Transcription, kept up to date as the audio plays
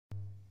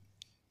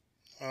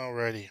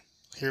Alrighty,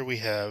 here we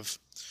have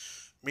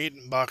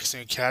Mutant Boxing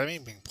Academy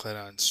being played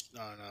on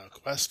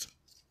Quest,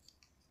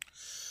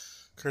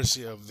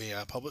 courtesy of the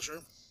publisher.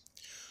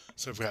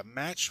 So we've got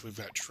match, we've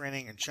got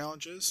training and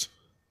challenges.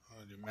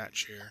 I'll do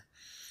match here,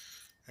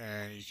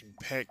 and you can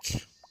pick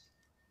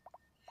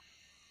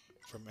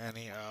from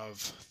any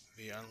of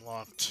the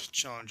unlocked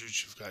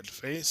challenges you've got to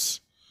face.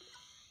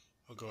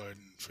 We'll go ahead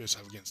and face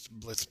off against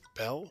Blitz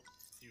Bell.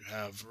 You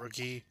have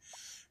rookie,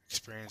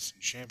 experienced,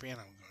 and champion.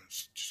 I'm going to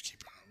just keep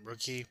it on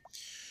rookie.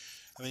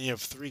 And then you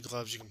have 3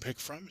 gloves you can pick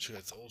from. So you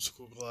got the old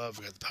school glove,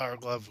 you got the power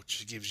glove,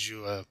 which gives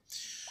you a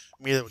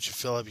meter which you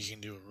fill up. You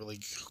can do a really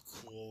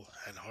cool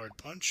and hard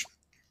punch.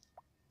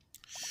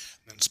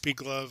 And then speed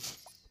glove,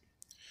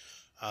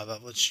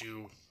 that lets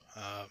you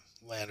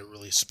land a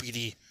really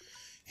speedy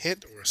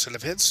hit or a set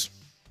of hits,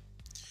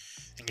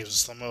 and gives a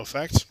slow-mo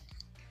effect.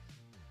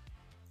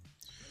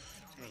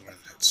 I'm going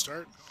to hit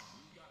start.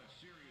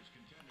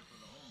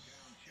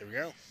 Here we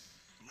go.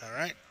 All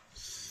right.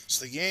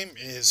 So the game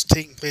is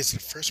taking place in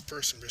a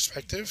first-person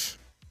perspective,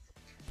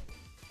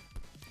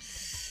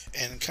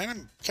 and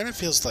kind of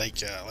feels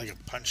like a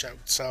Punch-Out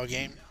style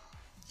game,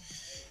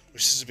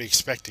 which is to be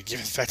expected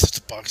given the fact it's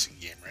a boxing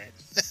game, right?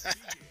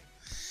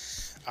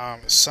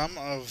 Some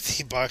of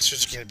the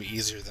boxers are going to be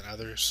easier than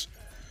others.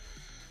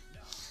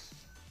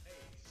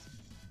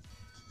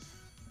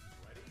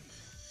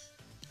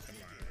 Come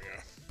on, there we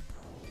go.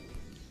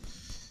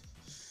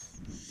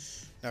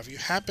 Now, if you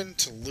happen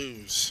to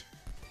lose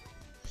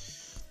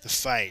the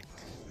fight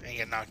and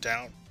get knocked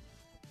out,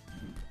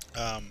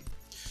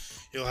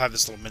 you'll have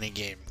this little mini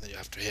game that you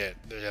have to hit,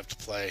 that you have to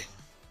play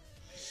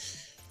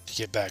to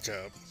get back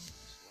up.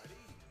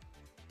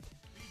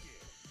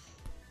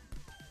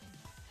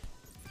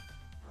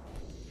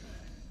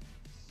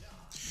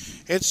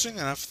 Interesting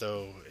enough,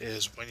 though,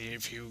 is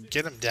if you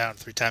get them down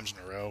 3 times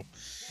in a row,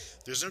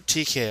 there's no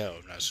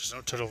TKO, there's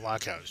no total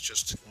knockout. It's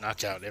just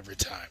knockout every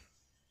time.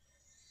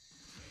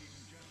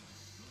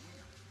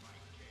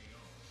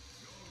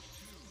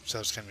 So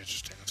that's kind of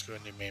interesting. Let's go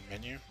into the main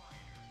menu.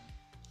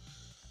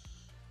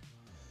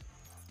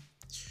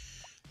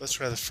 Let's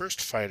try the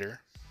first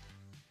fighter.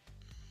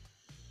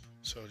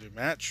 So do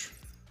match.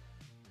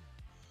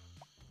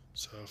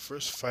 So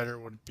first fighter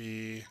would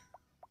be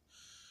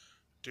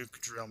Duke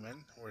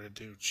Drillman. We're going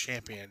to do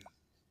champion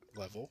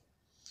level.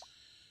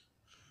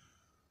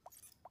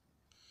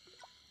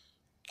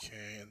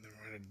 Okay, and then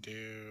we're going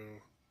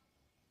to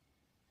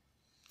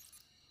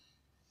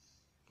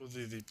we'll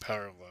do the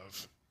power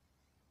glove.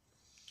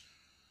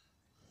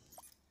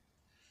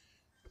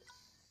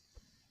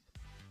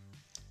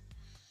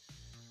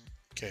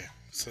 Okay,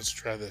 so let's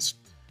try this.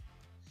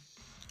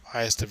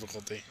 Highest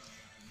difficulty.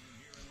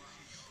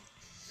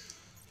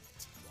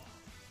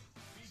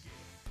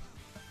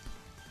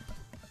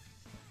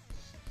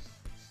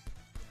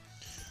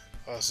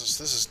 Oh, this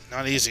is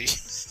not easy.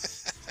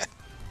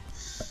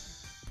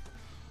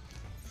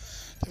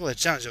 Definitely a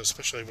challenge,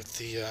 especially with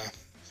the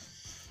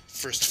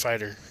first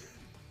fighter.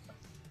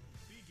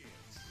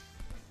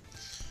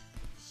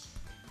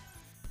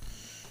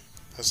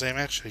 Jose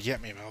may actually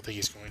get me, but I don't think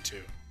he's going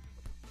to.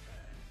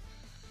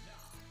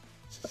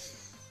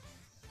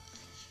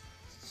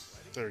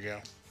 There we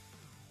go.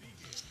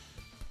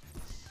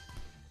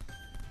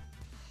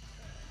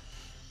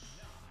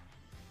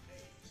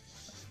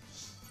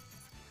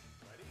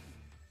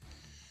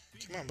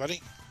 Come on,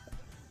 buddy.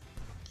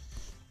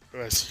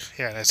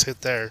 Yeah, nice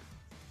hit there.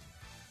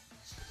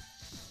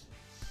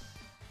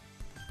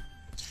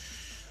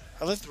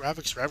 I like the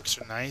graphics. Graphics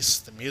are nice.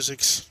 The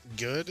music's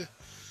good.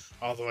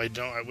 Although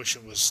I wish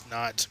it was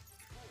not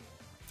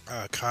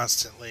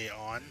constantly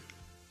on.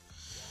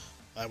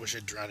 I wish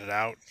I'd drown it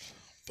out,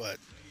 but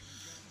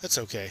that's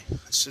okay.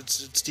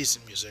 It's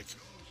decent music.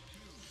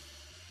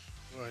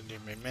 Go ahead and do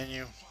main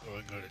menu. Go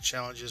ahead and go to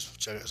challenges. We'll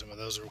check out some of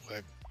those real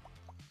quick.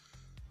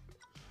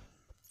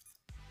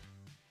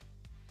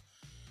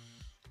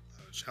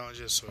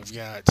 Challenges. So we've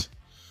got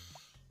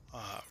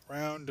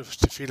round to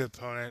defeat an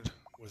opponent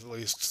with at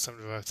least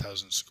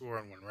 75,000 score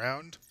in 1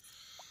 round.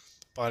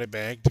 Body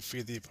bag,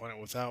 defeat the opponent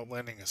without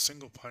landing a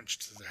single punch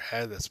to their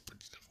head. That's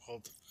pretty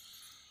difficult.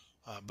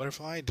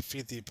 Butterfly,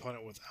 defeat the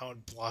opponent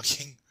without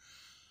blocking.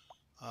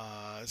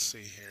 Let's see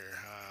here.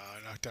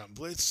 Knockdown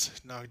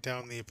Blitz, knock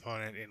down the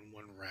opponent in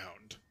 1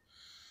 round.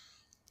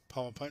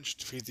 Pommel Punch,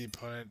 defeat the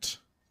opponent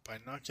by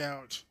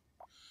knockout.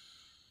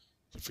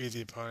 Defeat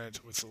the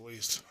opponent with at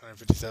least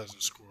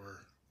 150,000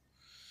 score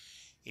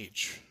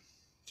each.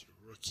 To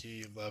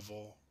rookie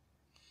level.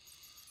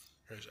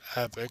 There's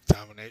Epic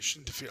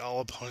Domination. Defeat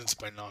all opponents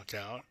by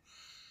knockout.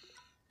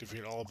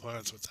 Defeat all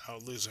opponents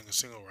without losing a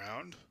single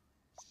round.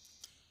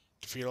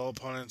 Defeat all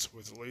opponents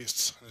with at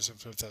least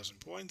 175,000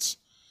 points.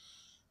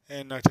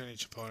 And knock down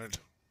each opponent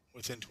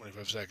within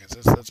 25 seconds.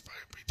 That's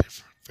probably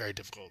very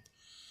difficult.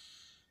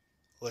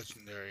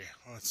 Legendary.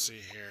 Let's see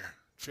here.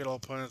 Defeat all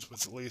opponents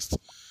with at least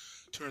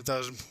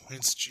 200,000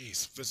 points.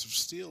 Jeez. Fist of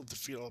Steel.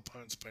 Defeat all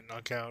opponents by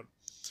knockout.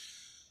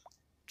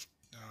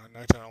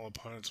 Knock down all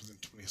opponents within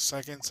 20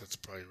 seconds. That's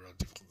probably real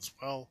difficult as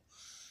well.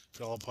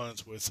 Defeat all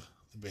opponents with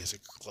the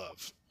basic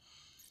glove.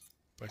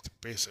 Back to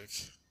basic.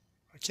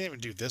 I can't even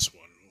do this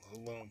one,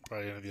 let alone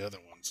probably any of the other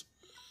ones.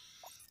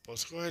 But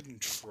let's go ahead and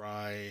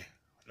try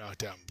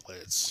Knockdown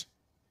Blitz.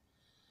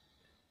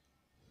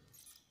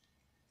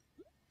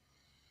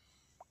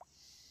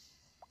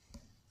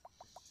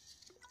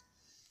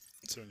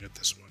 Let's see if we can get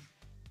this one.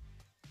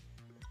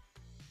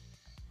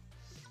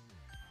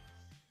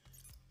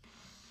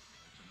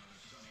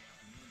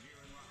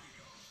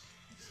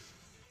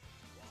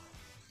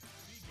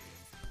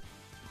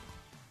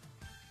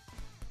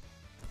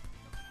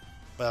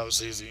 That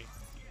was easy.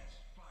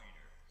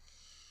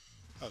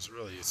 That was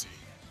really easy.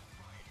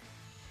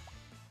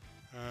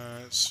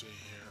 Let's see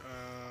here.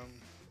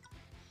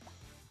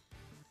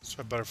 This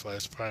my butterfly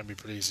is probably be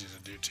pretty easy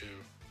to do too.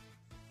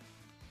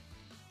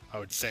 I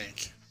would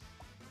think.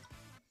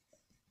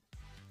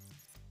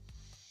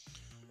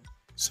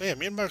 So yeah,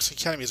 Mutant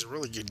Academy is a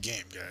really good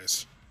game,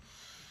 guys.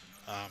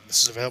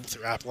 This is available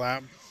through App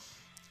Lab.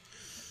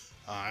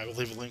 I will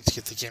leave a link to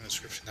get the game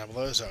description down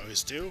below, as I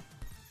always do.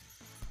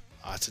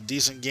 It's a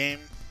decent game,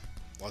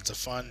 lots of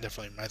fun.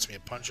 Definitely reminds me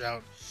of Punch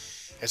Out.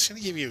 It's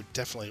going to give you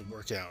definitely a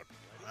workout,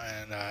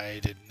 and I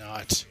did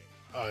not.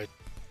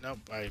 Nope,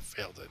 I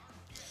failed it.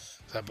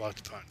 So I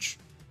blocked a punch.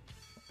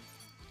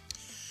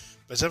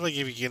 But it's definitely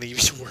going to give you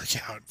a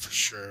workout for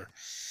sure.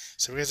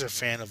 So if you guys are a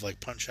fan of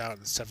like Punch Out,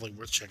 it's definitely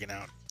worth checking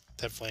out.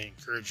 Definitely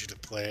encourage you to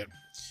play it.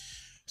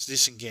 It's a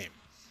decent game.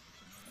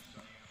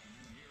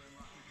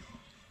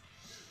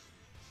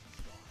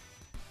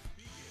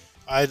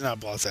 I did not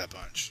block that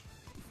punch.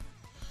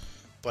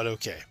 But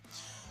okay.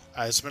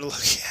 It's been a look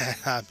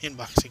at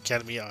Mutant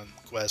Academy on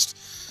Quest.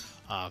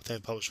 Thank the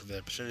publisher for the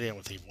opportunity, and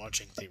with you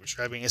watching, thank you for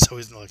subscribing. As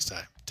always, until next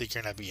time, take care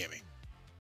and happy gaming.